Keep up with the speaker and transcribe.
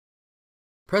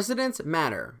Precedents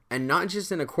matter, and not just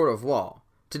in a court of law.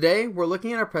 Today, we're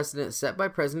looking at a precedent set by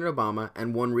President Obama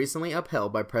and one recently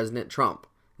upheld by President Trump.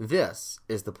 This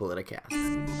is the Politicast.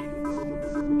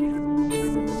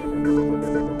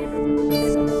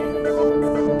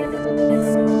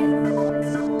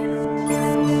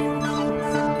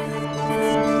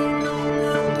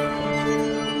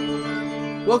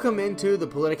 Welcome into the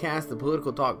Politicast, the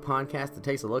political talk podcast that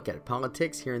takes a look at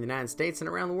politics here in the United States and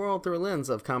around the world through a lens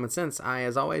of common sense. I,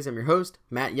 as always, am your host,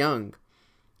 Matt Young.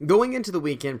 Going into the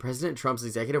weekend, President Trump's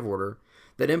executive order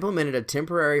that implemented a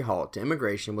temporary halt to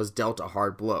immigration was dealt a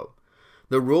hard blow.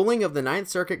 The ruling of the Ninth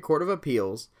Circuit Court of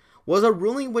Appeals was a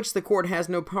ruling which the court has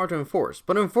no power to enforce,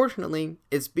 but unfortunately,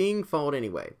 it's being followed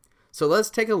anyway. So let's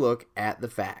take a look at the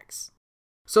facts.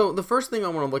 So the first thing I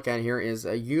want to look at here is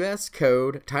a U.S.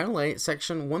 Code, Title 8,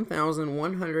 Section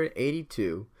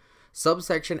 1182,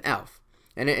 subsection F.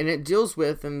 And it deals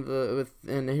with, and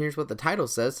here's what the title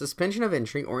says, suspension of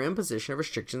entry or imposition of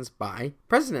restrictions by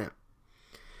President.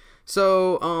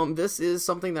 So this is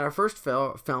something that I first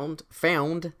found, on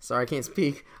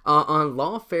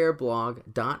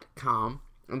lawfareblog.com.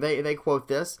 They quote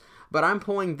this, but I'm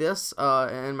pulling this,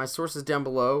 and my sources down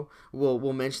below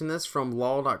will mention this from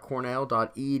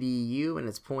law.cornell.edu, and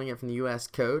it's pulling it from the U.S.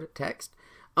 Code text.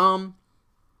 And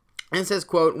it says,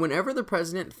 quote, whenever the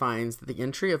president finds that the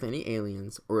entry of any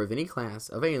aliens or of any class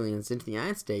of aliens into the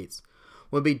United States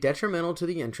would be detrimental to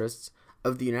the interests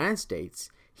of the United States,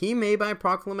 he may by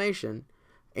proclamation,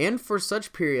 and for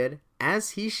such period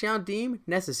as he shall deem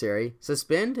necessary,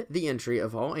 suspend the entry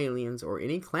of all aliens or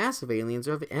any class of aliens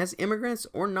as immigrants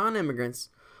or non-immigrants,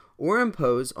 or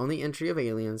impose on the entry of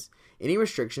aliens any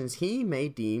restrictions he may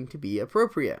deem to be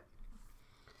appropriate.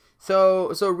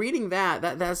 So reading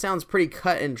that sounds pretty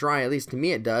cut and dry, at least to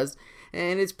me it does,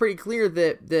 and it's pretty clear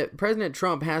that President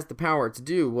Trump has the power to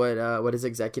do what his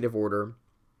executive order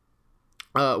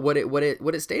what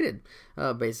it stated,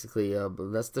 basically.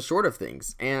 That's the short of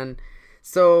things. And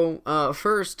so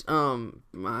first,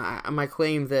 my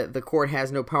claim that the court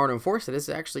has no power to enforce it is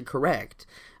actually correct.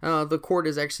 The court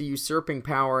is actually usurping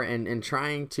power and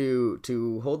trying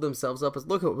to hold themselves up as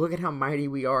look at how mighty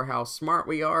we are, how smart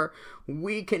we are.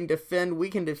 We can defend, we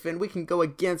can go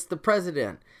against the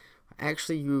president.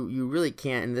 Actually, you really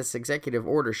can't, and this executive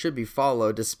order should be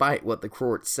followed despite what the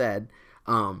court said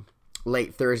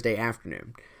late Thursday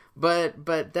afternoon. But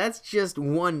that's just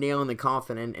one nail in the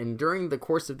coffin, and during the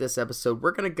course of this episode,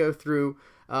 we're going to go through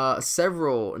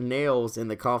several nails in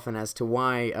the coffin as to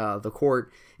why the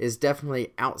court is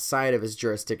definitely outside of its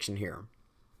jurisdiction here.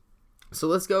 So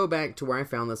let's go back to where I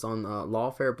found this on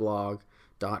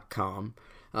lawfareblog.com.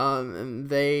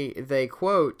 They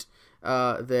quote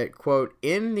that, quote,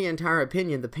 in the entire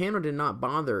opinion, the panel did not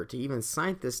bother to even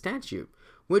cite this statute,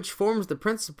 which forms the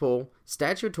principal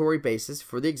statutory basis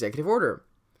for the executive order.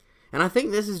 And I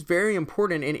think this is very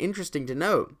important and interesting to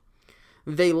note.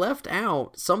 They left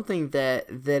out something that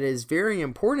is very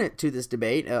important to this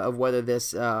debate of whether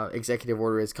this executive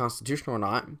order is constitutional or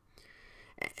not.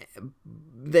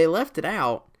 They left it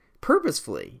out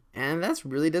purposefully, and that's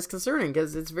really disconcerting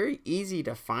because it's very easy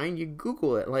to find. You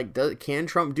Google it, like, can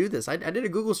Trump do this? I did a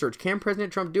Google search, can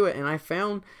President Trump do it? And I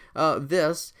found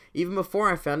this even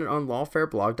before I found it on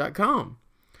lawfareblog.com.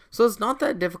 So it's not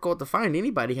that difficult to find.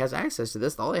 Anybody has access to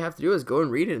this. All they have to do is go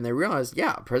and read it, and they realize,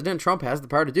 yeah, President Trump has the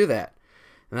power to do that.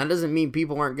 And that doesn't mean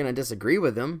people aren't going to disagree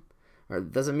with him, or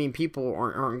it doesn't mean people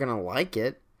aren't going to like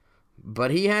it,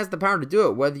 but he has the power to do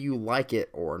it whether you like it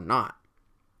or not.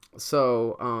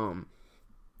 So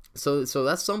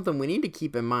that's something we need to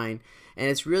keep in mind, and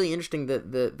it's really interesting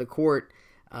that the court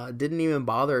didn't even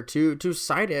bother to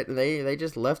cite it. They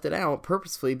just left it out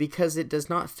purposefully because it does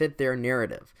not fit their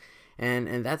narrative.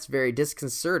 And that's very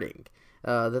disconcerting,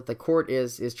 that the court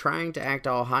is trying to act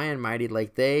all high and mighty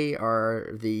like they are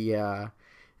the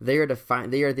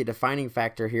defining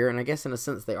factor here. And I guess in a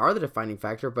sense they are the defining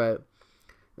factor, but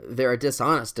they're a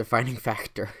dishonest defining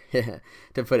factor,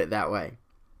 to put it that way.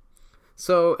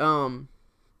 So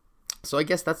I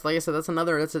guess that's, like I said,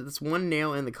 that's one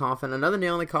nail in the coffin. Another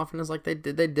nail in the coffin is like they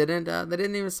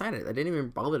didn't even cite it. They didn't even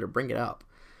bother to bring it up.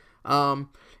 Now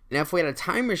if we had a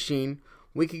time machine,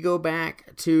 we could go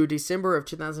back to December of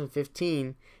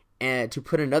 2015 to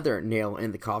put another nail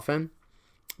in the coffin.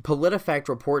 PolitiFact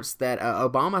reports that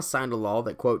Obama signed a law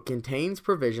that, quote, contains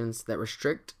provisions that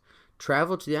restrict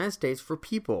travel to the United States for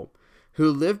people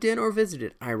who lived in or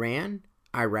visited Iran,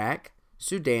 Iraq,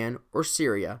 Sudan, or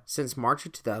Syria since March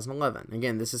of 2011.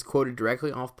 Again, this is quoted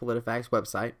directly off PolitiFact's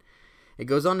website. It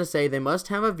goes on to say they must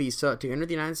have a visa to enter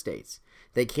the United States.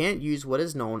 They can't use what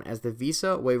is known as the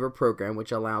Visa Waiver Program,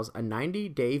 which allows a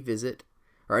 90-day visit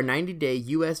or 90-day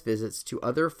U.S. visits to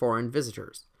other foreign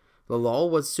visitors. The law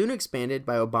was soon expanded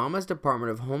by Obama's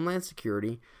Department of Homeland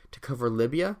Security to cover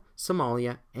Libya,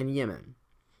 Somalia, and Yemen.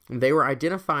 They were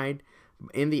identified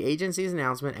in the agency's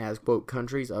announcement as, quote,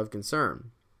 countries of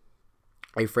concern,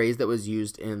 a phrase that was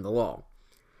used in the law.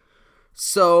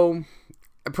 So,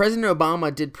 President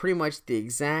Obama did pretty much the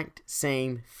exact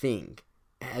same thing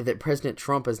that President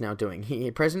Trump is now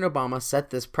doing. President Obama set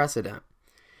this precedent.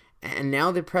 And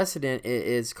now the precedent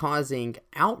is causing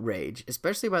outrage,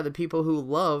 especially by the people who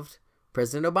loved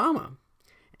President Obama.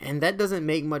 And that doesn't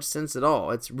make much sense at all.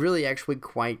 It's really actually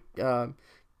quite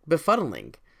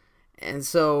befuddling. And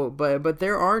so, but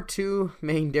there are two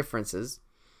main differences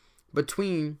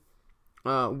between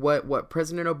what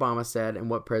President Obama said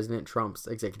and what President Trump's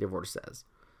executive order says.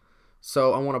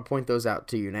 So I want to point those out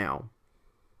to you now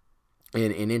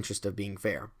in interest of being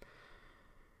fair.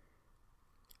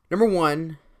 Number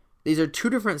one, these are two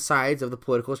different sides of the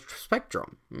political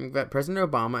spectrum. We've got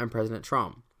President Obama and President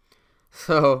Trump.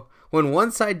 So when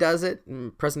one side does it,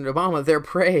 President Obama, they're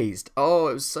praised. Oh,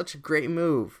 it was such a great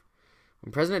move.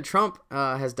 When President Trump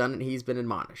has done it, he's been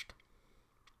admonished,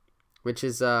 which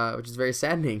is very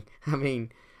saddening. I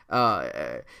mean,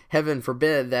 heaven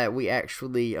forbid that we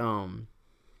actually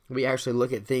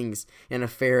look at things in a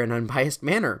fair and unbiased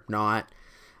manner. Not.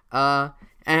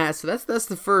 And so that's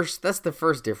the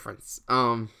first difference.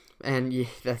 And yeah,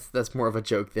 that's more of a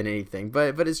joke than anything,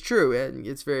 but it's true.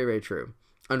 It's very, very true,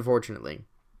 unfortunately.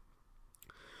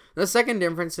 The second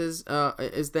difference is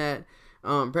that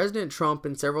President Trump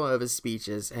in several of his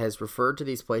speeches has referred to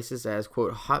these places as,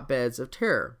 quote, hotbeds of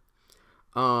terror.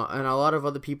 And a lot of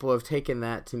other people have taken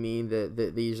that to mean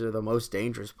that these are the most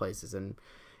dangerous places, and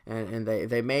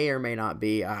they may or may not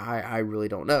be. I really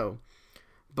don't know.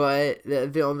 But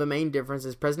the main difference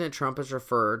is President Trump has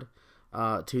referred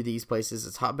to these places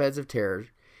as hotbeds of terror,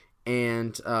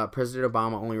 and President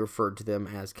Obama only referred to them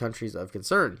as countries of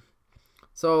concern.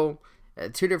 So,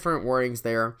 two different wordings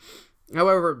there.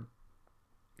 However,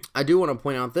 I do want to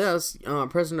point out this.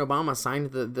 President Obama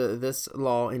signed this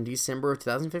law in December of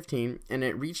 2015, and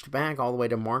it reached back all the way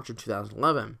to March of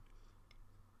 2011.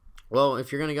 Well,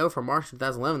 if you're going to go from March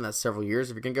 2011, that's several years.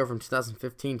 If you're going to go from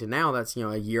 2015 to now, that's,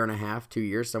 a year and a half, 2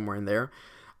 years, somewhere in there.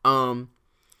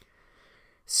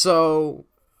 So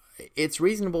it's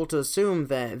reasonable to assume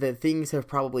that things have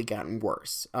probably gotten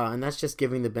worse. And that's just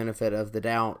giving the benefit of the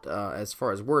doubt as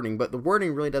far as wording. But the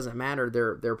wording really doesn't matter.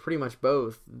 They're pretty much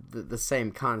both the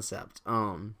same concept.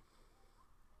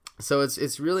 So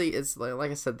it's really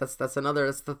like I said, that's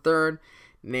the third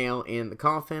nail in the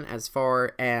coffin as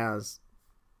far as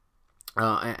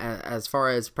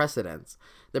precedents.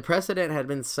 The precedent had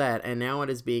been set, and now it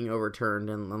is being overturned.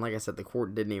 And like I said, the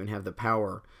court didn't even have the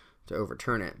power to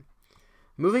overturn it.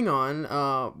 Moving on,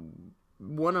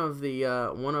 one of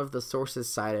the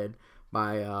sources cited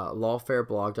by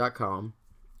lawfareblog.com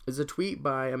is a tweet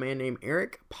by a man named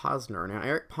Eric Posner. Now,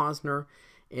 Eric Posner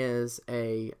is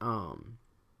a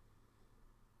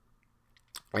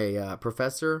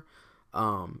professor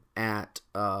at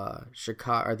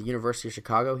Chicago, or the University of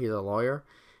Chicago. He's a lawyer,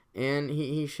 and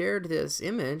he shared this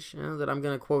image that I'm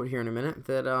going to quote here in a minute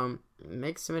that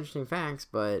makes some interesting facts,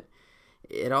 but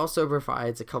it also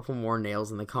provides a couple more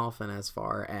nails in the coffin as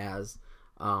far as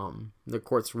the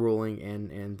court's ruling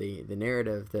and the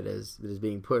narrative that is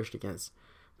being pushed against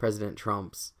President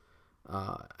Trump's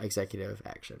executive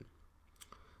action.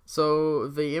 So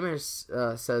the image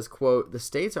says, quote, "The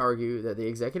states argue that the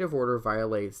executive order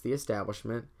violates the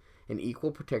Establishment and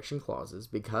Equal Protection Clauses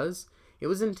because it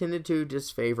was intended to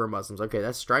disfavor Muslims." Okay,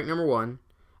 that's strike number one,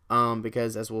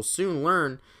 because as we'll soon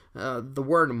learn, the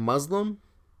word Muslim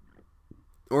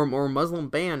or Muslim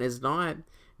ban is not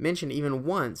mentioned even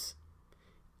once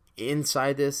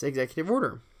inside this executive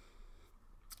order.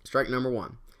 Strike number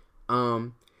one.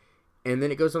 And then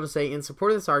it goes on to say, in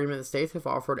support of this argument, the states have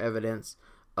offered evidence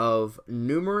of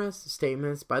numerous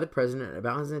statements by the president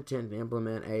about his intent to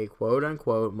implement a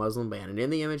quote-unquote Muslim ban. And in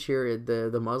the image here,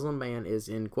 the Muslim ban is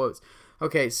in quotes.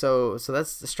 Okay, so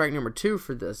that's the strike number two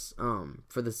for this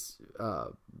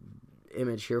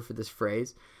image here, for this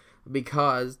phrase,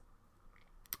 because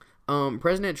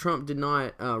President Trump did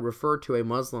not refer to a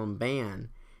Muslim ban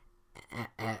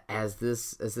as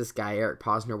this guy Eric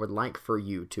Posner would like for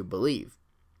you to believe,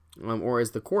 or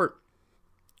as the court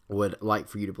would like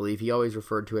for you to believe. He always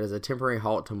referred to it as a temporary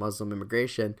halt to Muslim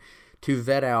immigration to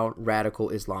vet out radical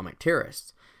Islamic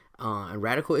terrorists. And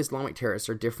radical Islamic terrorists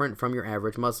are different from your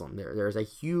average Muslim. There's a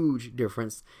huge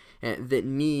difference that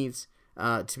needs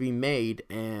to be made,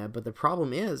 but the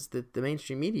problem is that the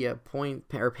mainstream media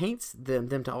paints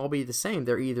them to all be the same.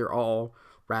 They're either all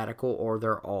radical or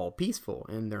they're all peaceful,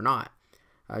 and they're not.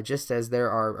 just as there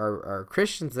are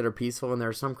Christians that are peaceful, and there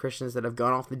are some Christians that have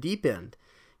gone off the deep end.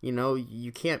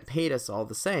 You can't paint us all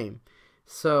the same.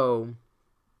 So,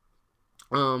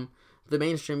 the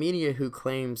mainstream media, who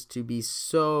claims to be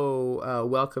so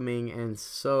welcoming and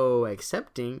so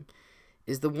accepting,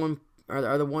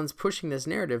 are the ones pushing this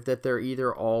narrative that they're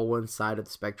either all one side of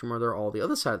the spectrum or they're all the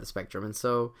other side of the spectrum. And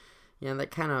so,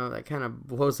 that kind of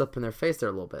blows up in their face there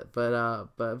a little bit.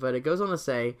 But it goes on to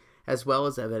say, as well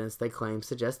as evidence they claim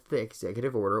suggests the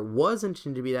executive order was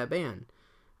intended to be that ban.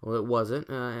 Well, it wasn't,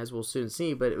 as we'll soon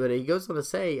see. But he goes on to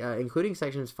say, including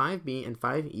sections 5B and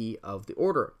 5E of the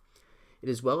order. It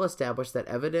is well established that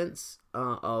evidence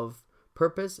of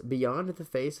purpose beyond the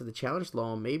face of the challenged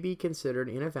law may be considered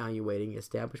in evaluating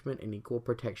establishment and equal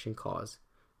protection clause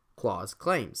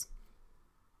claims.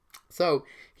 So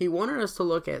he wanted us to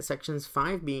look at sections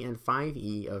 5B and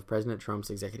 5E of President Trump's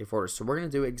executive order. So we're going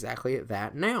to do exactly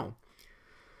that now.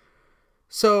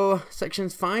 So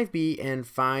sections 5B and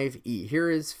 5E. Here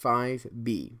is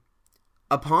 5B.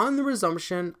 Upon the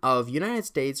resumption of United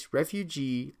States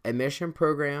Refugee Admission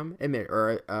Program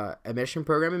emissions,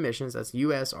 that's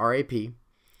USRAP,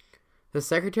 the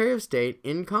Secretary of State,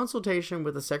 in consultation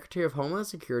with the Secretary of Homeland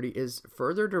Security, is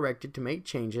further directed to make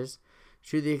changes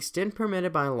to the extent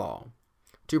permitted by law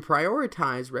to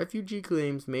prioritize refugee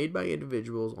claims made by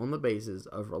individuals on the basis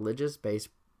of religious-based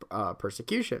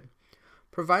persecution,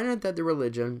 provided that the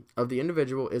religion of the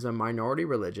individual is a minority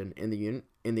religion in the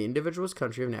individual's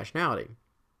country of nationality.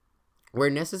 Where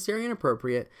necessary and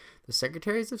appropriate, the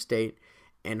Secretaries of State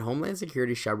and Homeland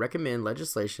Security shall recommend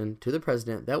legislation to the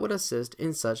President that would assist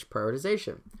in such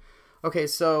prioritization. Okay,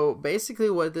 so basically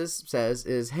what this says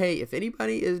is, hey, if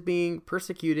anybody is being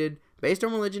persecuted based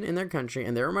on religion in their country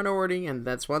and they're a minority and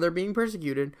that's why they're being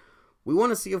persecuted, we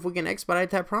want to see if we can expedite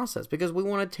that process because we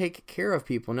want to take care of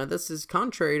people. Now, this is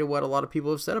contrary to what a lot of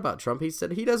people have said about Trump. He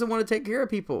said he doesn't want to take care of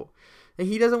people.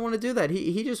 He doesn't want to do that.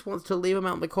 He just wants to leave them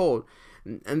out in the cold.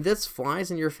 And this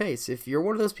flies in your face. If you're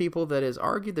one of those people that has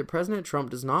argued that President Trump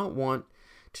does not want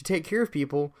to take care of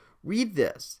people, read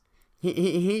this.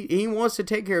 He wants to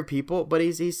take care of people, but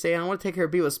he's saying, I want to take care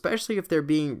of people, especially if they're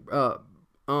being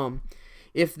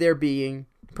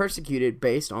persecuted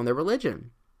based on their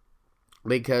religion.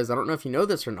 Because I don't know if you know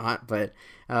this or not, but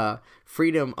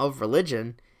freedom of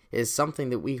religion is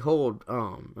something that we hold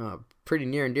pretty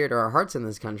near and dear to our hearts in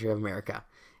this country of America.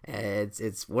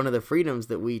 It's one of the freedoms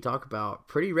that we talk about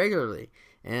pretty regularly.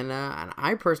 And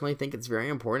I personally think it's very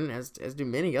important, as do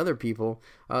many other people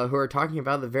who are talking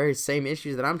about the very same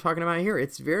issues that I'm talking about here.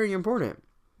 It's very important.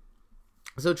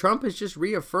 So Trump is just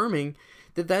reaffirming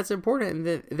that that's important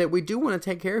and that we do want to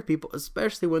take care of people,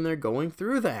 especially when they're going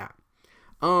through that.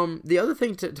 The other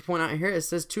thing to point out here, it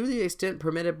says, to the extent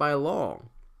permitted by law.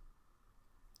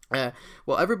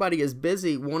 Well, everybody is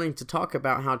busy wanting to talk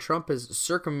about how Trump is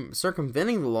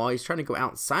circumventing the law. He's trying to go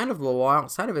outside of the law,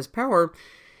 outside of his power.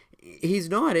 He's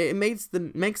not. It makes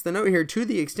the note here, to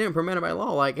the extent permitted by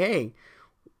law. Like, hey,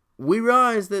 we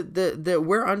realize that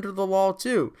we're under the law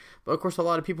too. But of course, a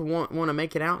lot of people want to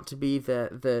make it out to be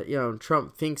that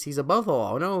Trump thinks he's above the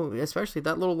law. No, especially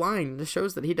that little line just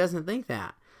shows that he doesn't think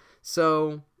that.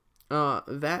 So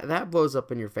that blows up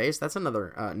in your face. That's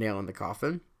another nail in the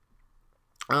coffin.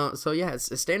 So yeah,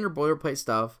 it's standard boilerplate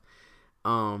stuff.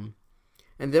 And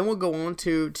then we'll go on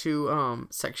to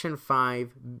section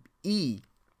 5E.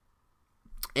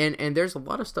 And there's a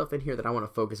lot of stuff in here that I want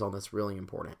to focus on that's really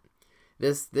important.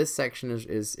 This section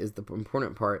is the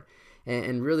important part.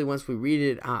 And really, once we read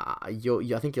it,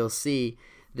 I think you'll see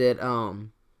that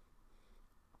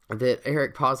that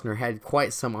Eric Posner had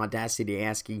quite some audacity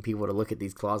asking people to look at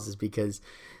these clauses, because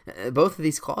both of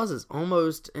these clauses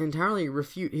almost entirely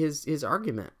refute his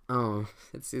argument.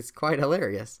 It's quite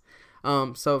hilarious.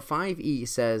 So 5E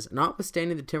says,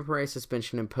 notwithstanding the temporary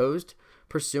suspension imposed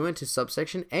pursuant to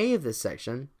subsection A of this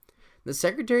section, the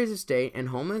Secretaries of State and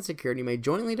Homeland Security may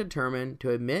jointly determine to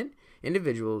admit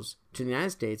individuals to the United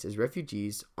States as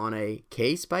refugees on a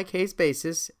case-by-case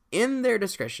basis in their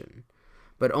discretion,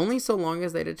 but only so long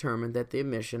as they determine that the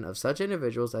admission of such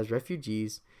individuals as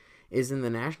refugees is in the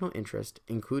national interest,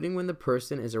 including when the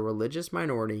person is a religious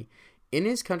minority in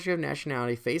his country of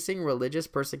nationality facing religious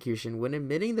persecution. When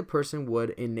admitting the person would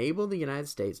enable the United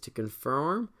States to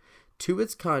conform to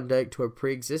its conduct to a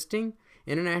pre-existing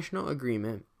international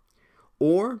agreement,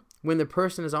 or when the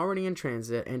person is already in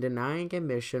transit and denying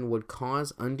admission would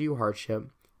cause undue hardship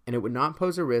and it would not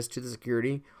pose a risk to the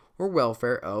security or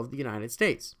welfare of the United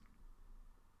States.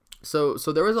 So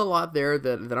there was a lot there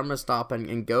that I'm going to stop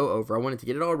and go over. I wanted to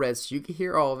get it all read so you could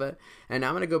hear all of it. And now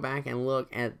I'm going to go back and look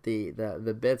at the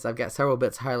bits. I've got several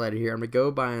bits highlighted here. I'm going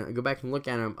to go back and look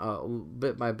at them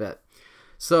bit by bit.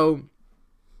 So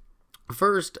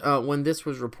first, when this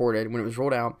was reported, when it was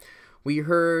rolled out, we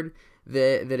heard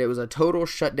that it was a total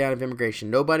shutdown of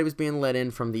immigration. Nobody was being let in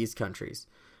from these countries.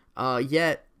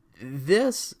 Yet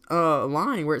this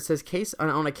line where it says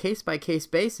on a case-by-case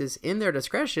basis in their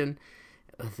discretion,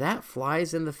 that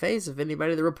flies in the face of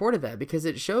anybody that reported that, because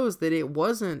it shows that it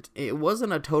wasn't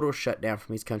a total shutdown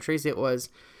from these countries. It was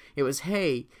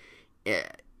hey,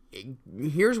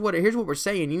 here's what we're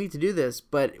saying. You need to do this,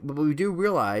 but we do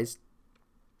realize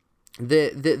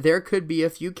that there could be a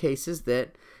few cases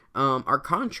that are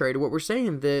contrary to what we're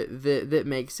saying that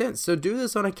makes sense. So do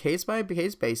this on a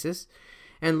case-by-case basis,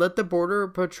 and let the border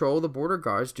patrol, the border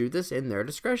guards, do this in their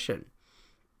discretion.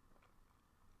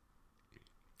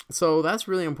 So that's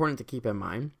really important to keep in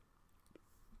mind.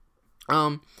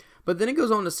 But then it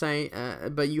goes on to say,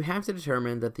 but you have to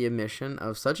determine that the admission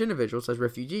of such individuals as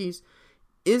refugees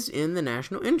is in the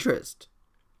national interest.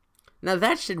 Now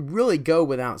that should really go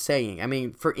without saying. I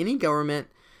mean, for any government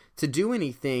to do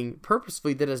anything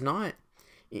purposefully that is not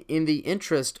in the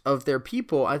interest of their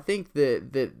people, I think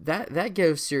that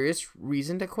gives serious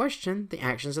reason to question the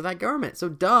actions of that government. So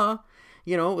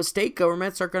state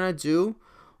governments are going to do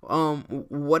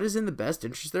what is in the best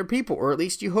interest of their people, or at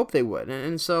least you hope they would.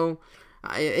 And so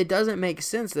it doesn't make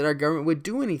sense that our government would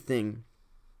do anything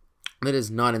that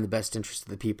is not in the best interest of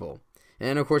the people.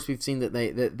 And of course, we've seen that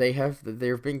there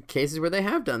have been cases where they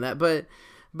have done that, but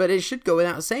it should go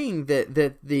without saying that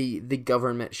the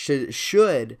government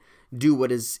should do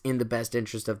what is in the best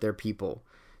interest of their people.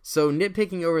 So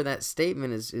nitpicking over that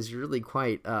statement is really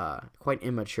quite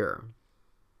immature.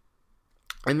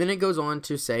 And then it goes on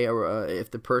to say,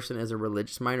 if the person is a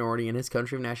religious minority in his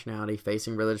country of nationality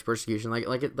facing religious persecution,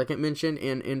 like it mentioned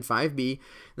in 5B,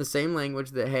 the same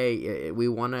language that, hey, we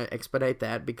want to expedite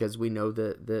that because we know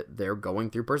that they're going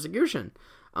through persecution.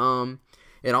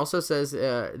 It also says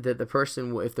that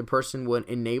if the person would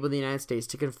enable the United States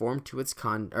to conform to its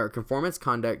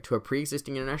conduct to a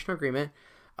pre-existing international agreement.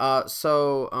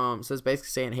 So it's basically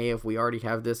saying, hey, if we already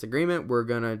have this agreement, we're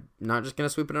not just gonna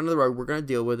sweep it under the rug. We're gonna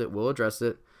deal with it. We'll address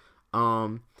it.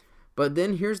 But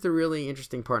then here's the really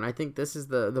interesting part, and I think this is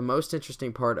the most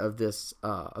interesting part of this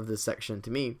section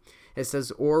to me. It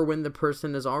says, or when the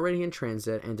person is already in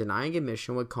transit and denying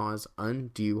admission would cause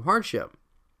undue hardship.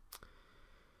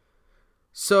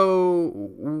 So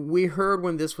we heard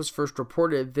when this was first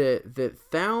reported that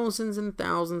thousands and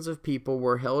thousands of people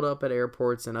were held up at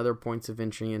airports and other points of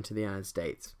entry into the United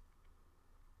States.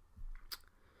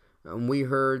 And we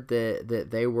heard that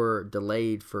they were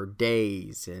delayed for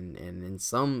days, and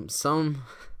some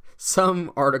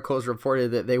articles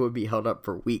reported that they would be held up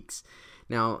for weeks.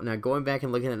 Now going back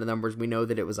and looking at the numbers, we know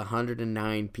that it was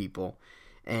 109 people,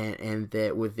 and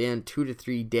that within 2 to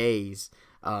 3 days,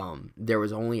 there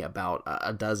was only about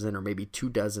a dozen or maybe 2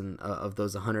 dozen of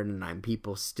those 109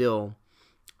 people still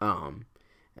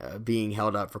being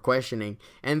held up for questioning,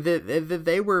 and that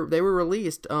they were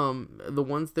released. The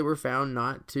ones that were found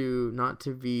not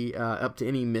to be up to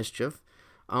any mischief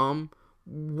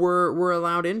were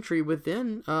allowed entry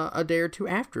within a day or two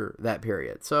after that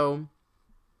period. So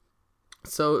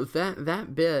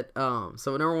that bit.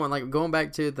 So number one, like going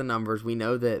back to the numbers, we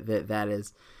know that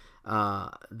is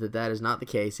not the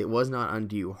case. It was not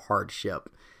undue hardship.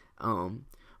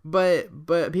 But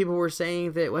people were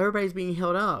saying that, well, everybody's being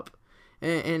held up.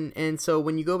 And so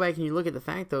when you go back and you look at the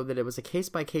fact, though, that it was a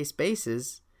case-by-case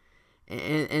basis,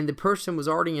 and the person was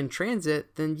already in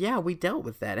transit, then yeah, we dealt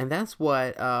with that. And that's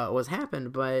what was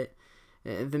happened. But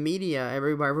the media,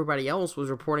 everybody else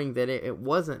was reporting that it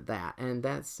wasn't that. And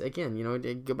that's, again,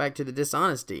 go back to the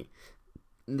dishonesty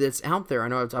that's out there. I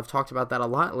know I've talked about that a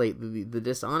lot lately. The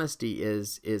dishonesty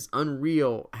is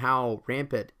unreal how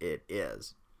rampant it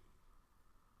is.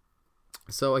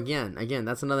 So again,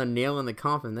 that's another nail in the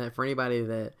coffin that for anybody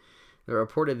that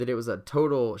reported that it was a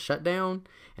total shutdown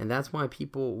and that's why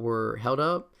people were held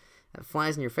up, that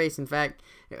flies in your face. In fact,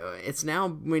 it's now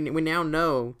we now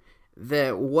know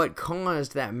that what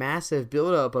caused that massive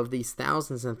buildup of these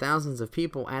thousands and thousands of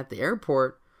people at the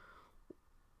airport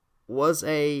was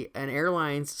an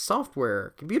airline's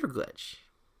software computer glitch.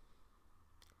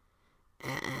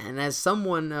 And as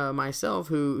someone myself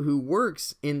who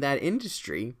works in that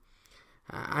industry,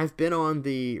 I've been on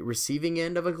the receiving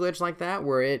end of a glitch like that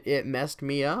where it messed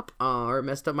me up or it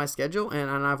messed up my schedule, and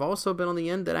I've also been on the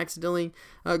end that accidentally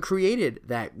created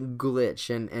that glitch,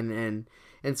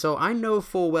 and so I know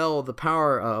full well the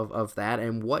power of that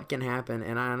and what can happen,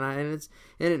 and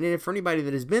for anybody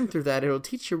that has been through that, it'll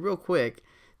teach you real quick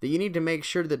that you need to make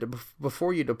sure that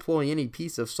before you deploy any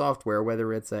piece of software,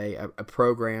 whether it's a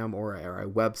program or a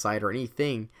website or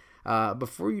anything,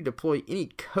 before you deploy any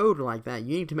code like that,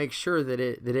 you need to make sure that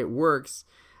it works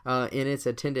in its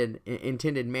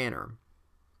intended manner.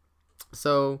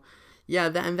 So yeah,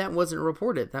 that wasn't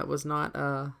reported. That was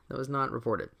not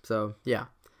reported. So yeah,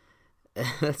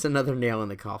 that's another nail in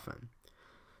the coffin.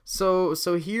 So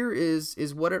here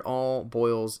is what it all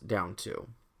boils down to.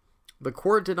 The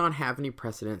court did not have any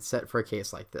precedent set for a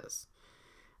case like this.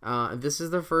 This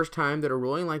is the first time that a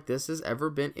ruling like this has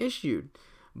ever been issued.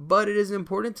 But it is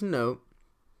important to note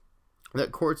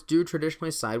that courts do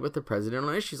traditionally side with the president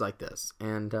on issues like this.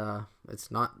 And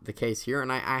it's not the case here.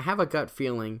 And I have a gut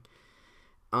feeling,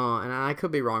 and I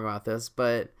could be wrong about this,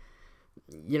 but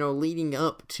leading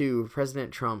up to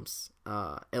President Trump's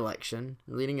election,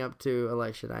 a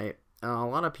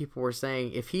lot of people were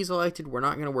saying, if he's elected, we're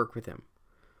not going to work with him.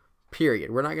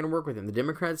 Period. We're not going to work with him. The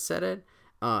Democrats said it.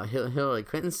 Hillary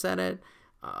Clinton said it.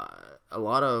 A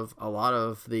lot of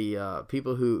the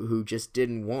people who just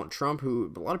didn't want Trump,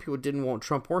 a lot of people didn't want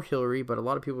Trump or Hillary, but a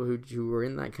lot of people who were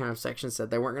in that kind of section said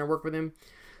they weren't going to work with him.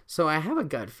 So I have a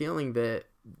gut feeling that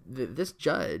this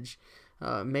judge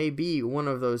may be one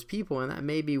of those people, and that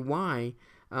may be why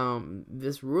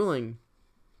this ruling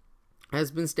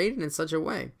has been stated in such a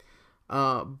way.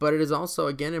 But it is also,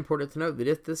 again, important to note that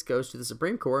if this goes to the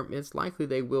Supreme Court, it's likely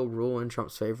they will rule in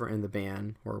Trump's favor, and the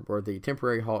ban or the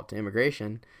temporary halt to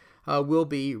immigration will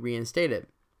be reinstated.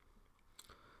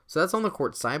 So that's on the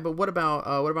court side. But what about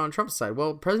on Trump's side?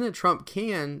 Well, President Trump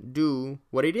can do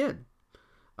what he did.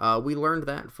 We learned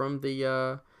that from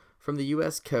the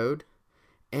U.S. Code.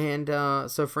 And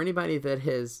so for anybody that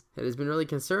has been really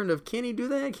concerned of, can he do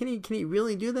that? Can he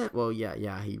really do that? Well,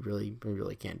 yeah, he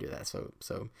really can't do that. So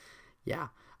yeah.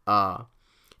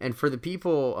 And for the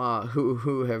people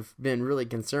who have been really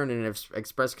concerned and have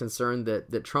expressed concern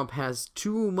that Trump has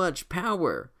too much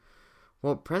power,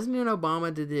 well, President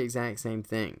Obama did the exact same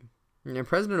thing. And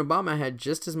President Obama had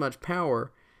just as much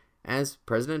power as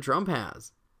President Trump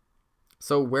has.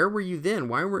 So where were you then?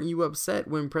 Why weren't you upset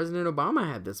when President Obama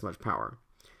had this much power?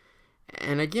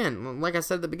 And again, like I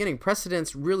said at the beginning,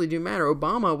 precedents really do matter.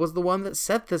 Obama was the one that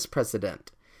set this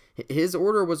precedent. His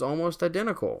order was almost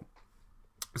identical.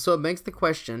 So it begs the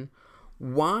question,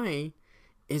 why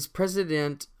is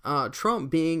President Trump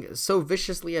being so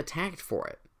viciously attacked for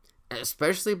it?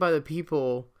 Especially by the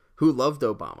people who loved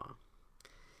Obama.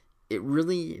 It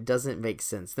really doesn't make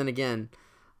sense. Then again,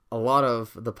 a lot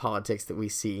of the politics that we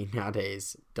see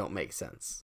nowadays don't make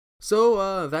sense.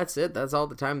 So that's it. That's all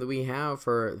the time that we have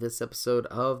for this episode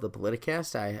of the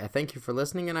Politicast. I thank you for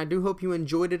listening, and I do hope you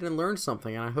enjoyed it and learned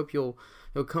something. And I hope you'll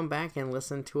come back and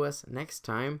listen to us next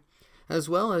time, as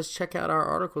well as check out our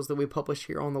articles that we publish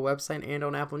here on the website and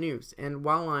on Apple News. And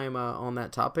while I'm on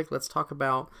that topic, let's talk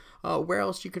about where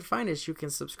else you can find us. You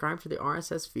can subscribe to the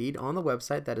RSS feed on the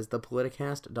website. That is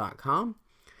thepoliticast.com.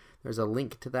 There's a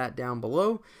link to that down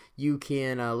below. You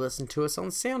can listen to us on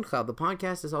SoundCloud. The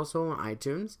podcast is also on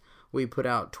iTunes. We put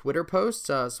out Twitter posts,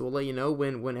 so we'll let you know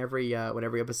when every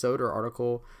episode or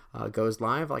article goes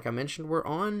live. Like I mentioned, we're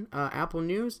on Apple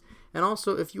News. And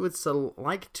also, if you would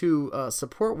like to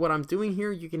support what I'm doing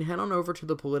here, you can head on over to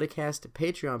the Politicast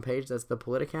Patreon page. That's the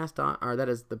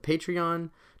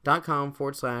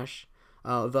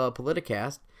patreon.com/the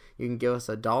Politicast. You can give us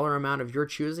a dollar amount of your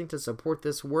choosing to support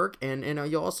this work, and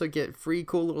you'll also get free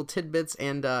cool little tidbits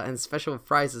and special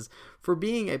prizes for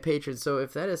being a patron. So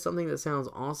if that is something that sounds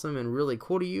awesome and really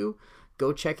cool to you,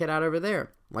 go check it out over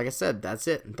there. Like I said, that's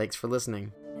it, and thanks for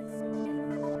listening.